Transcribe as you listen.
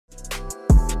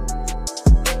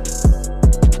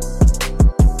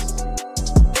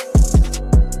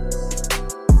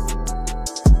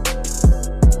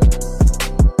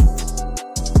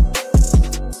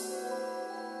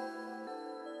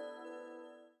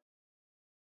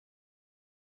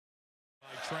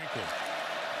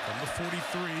the 43,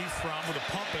 From with a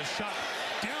pump, a shot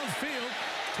downfield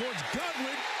towards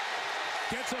Godwin.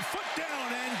 Gets a foot down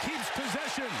and keeps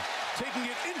possession. Taking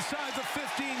it inside the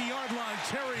 15-yard line,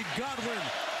 Terry Godwin.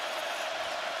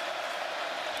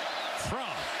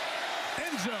 From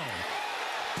end zone.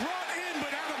 Brought in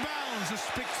but out of bounds. A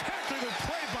spectacular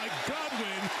play by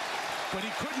Godwin, but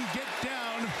he couldn't get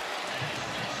down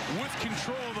with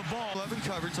control of the ball. 11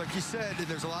 coverage, like you said, and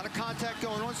there's a lot of contact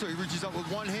going on, so he reaches up with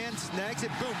one hand, snags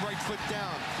it, boom, right foot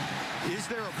down. Is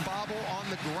there a bobble on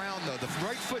the ground, though? The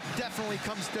right foot definitely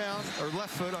comes down, or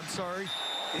left foot, I'm sorry.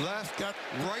 Left,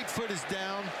 right foot is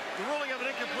down. The ruling of an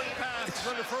incomplete pass is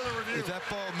under further review. Is that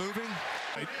ball moving?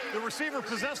 The receiver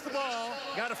possessed the ball,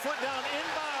 got a foot down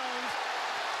inbounds.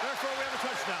 Therefore, we have a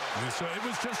touchdown. And so it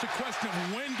was just a question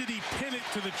of when did he pin it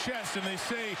to the chest, and they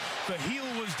say the heel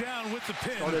was down with the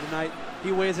pin. Tonight,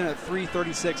 he weighs in at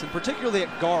 336, and particularly at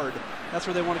guard, that's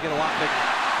where they want to get a lot bigger.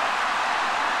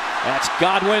 That's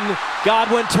Godwin.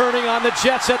 Godwin turning on the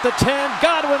Jets at the 10.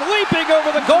 Godwin leaping over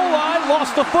the goal line,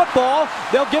 lost the football.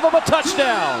 They'll give him a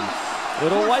touchdown.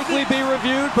 It'll likely be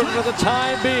reviewed, but for the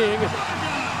time being,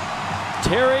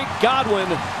 Terry Godwin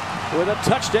with a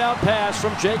touchdown pass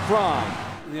from Jake Fromm.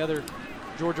 And the other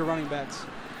Georgia running backs.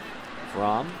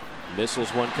 Fromm missiles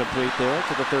one complete there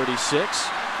to the 36.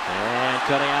 And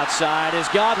cutting outside is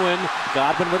Godwin.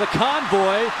 Godwin with a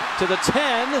convoy to the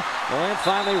 10. And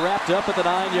finally wrapped up at the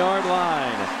 9-yard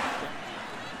line.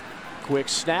 Quick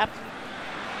snap.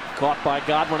 Caught by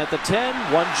Godwin at the 10.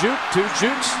 One juke, two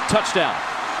jukes, touchdown.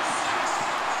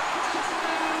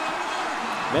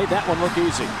 Made that one look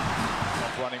easy.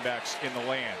 Running backs in the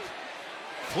land.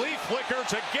 Flea flicker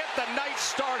to get the night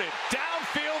started.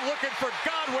 Downfield looking for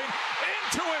Godwin.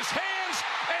 Into his hands.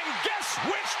 And guess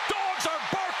which dogs are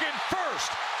barking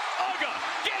first? Uga,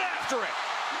 get after it.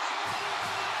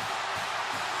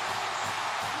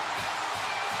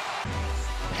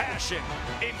 Passion,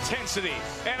 intensity,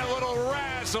 and a little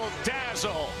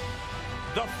razzle-dazzle.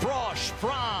 The Frosh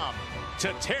Fromm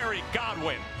to Terry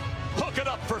Godwin. Hook it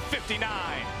up for 59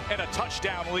 and a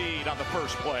touchdown lead on the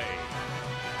first play.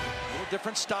 A little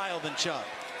different style than Chubb.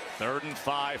 3rd and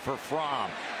 5 for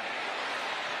Fromm.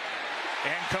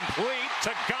 And complete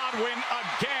to Godwin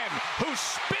again, who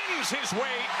spins his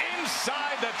way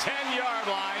inside the 10-yard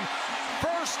line.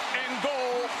 1st and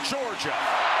goal, Georgia.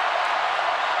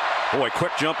 Boy,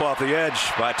 quick jump off the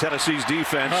edge by Tennessee's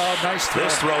defense. Oh, nice throw.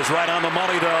 This throw's right on the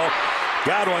money, though.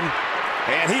 Godwin,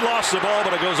 and he lost the ball,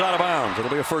 but it goes out of bounds.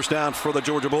 It'll be a first down for the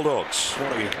Georgia Bulldogs.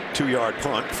 22-yard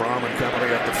punt. Fromm and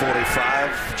company at the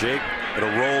 45. Jake, it'll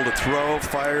roll to throw,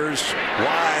 fires.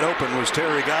 Wide open was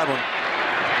Terry Godwin.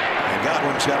 And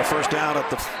Godwin's got a first down at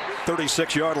the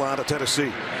 36-yard line of Tennessee.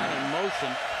 In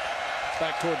motion,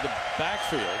 back toward the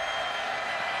backfield.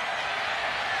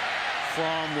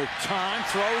 Fromm with time,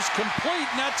 throws complete,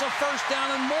 and that's a first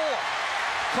down and more.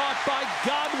 Caught by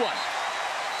Godwin.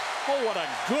 Oh, what a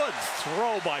good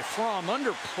throw by Fromm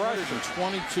under pressure.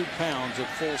 22 pounds at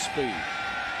full speed.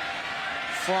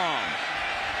 Fromm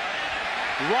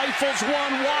rifles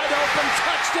one wide open,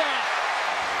 touchdown.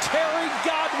 Terry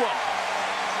Godwin.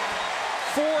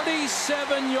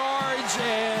 47 yards,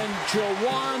 and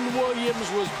Jawan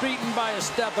Williams was beaten by a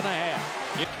step and a half.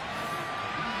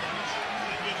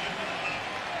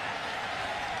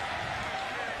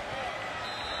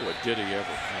 What did he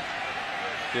ever?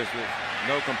 There's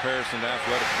no comparison to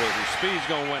athletic ability. Speed's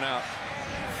going to win out.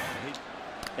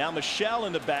 Now Michelle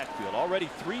in the backfield. Already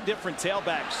 3 different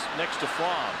tailbacks next to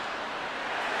Fromm.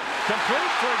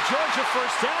 Complete for Georgia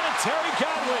first down, and Terry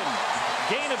Godwin.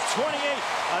 Gain of 28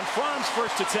 on Fromm's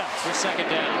first attempt. For 2nd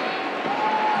down.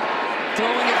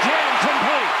 Throwing again,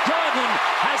 complete. Godwin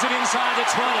has it inside the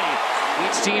 20.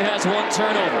 Each team has one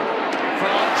turnover.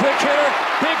 Fromm, quick hitter,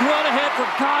 big run ahead for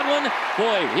Godwin.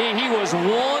 Boy, he was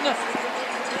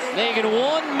making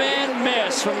one-man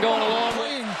miss from going along.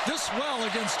 Playing this well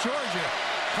against Georgia.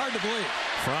 Hard to believe.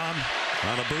 Fromm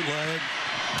on a bootleg.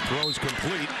 Throws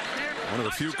complete. One of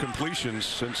the few completions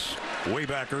since way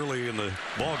back early in the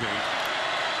ballgame.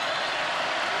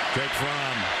 Jake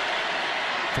Fromm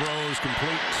throws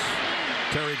complete.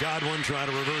 Terry Godwin trying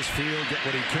to reverse field, get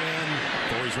what he can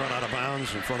before he's run out of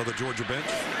bounds in front of the Georgia bench.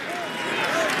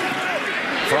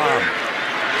 Fromm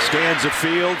scans the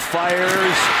field, fires.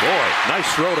 Boy, nice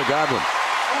throw to Godwin.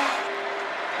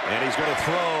 And he's going to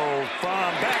throw.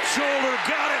 Fromm back shoulder,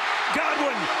 got it.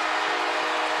 Godwin.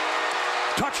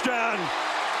 Touchdown.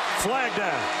 Flag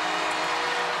down.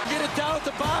 Get it down at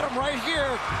the bottom right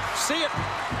here. See it.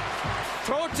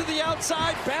 Throw it to the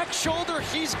outside, back shoulder,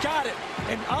 he's got it.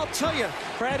 And I'll tell you,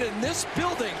 Brad, in this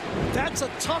building, that's a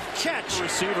tough catch.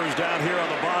 Receivers down here on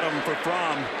the bottom for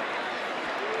Fromm.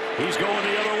 He's going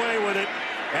the other way with it,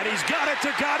 and he's got it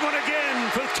to Godwin again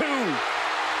for 2.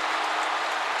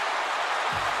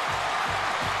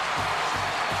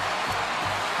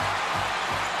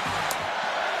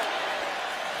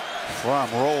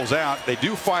 Fromm rolls out. They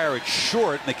do fire it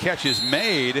short, and the catch is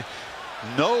made.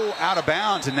 No out of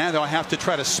bounds, and now they'll have to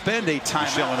try to spend a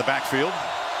timeout in the backfield.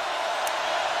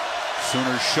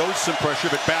 Sooners showed some pressure,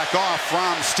 but back off.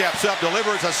 Fromm steps up,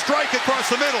 delivers a strike across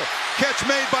the middle. Catch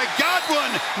made by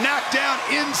Godwin. Knocked down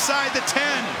inside the 10.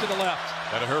 To the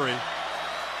left. Gotta hurry.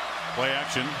 Play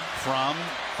action. Fromm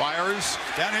fires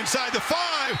down inside the 5.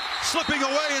 Slipping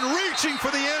away and reaching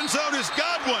for the end zone is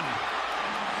Godwin.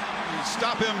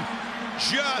 Stop him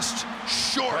just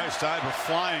short. Right side, we're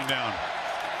flying down.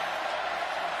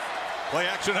 Play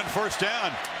action on first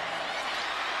down.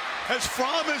 As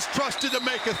Fromm is trusted to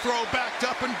make a throw, backed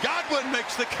up, and Godwin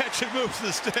makes the catch and moves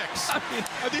the sticks. I mean,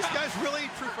 are these guys really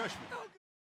true freshmen?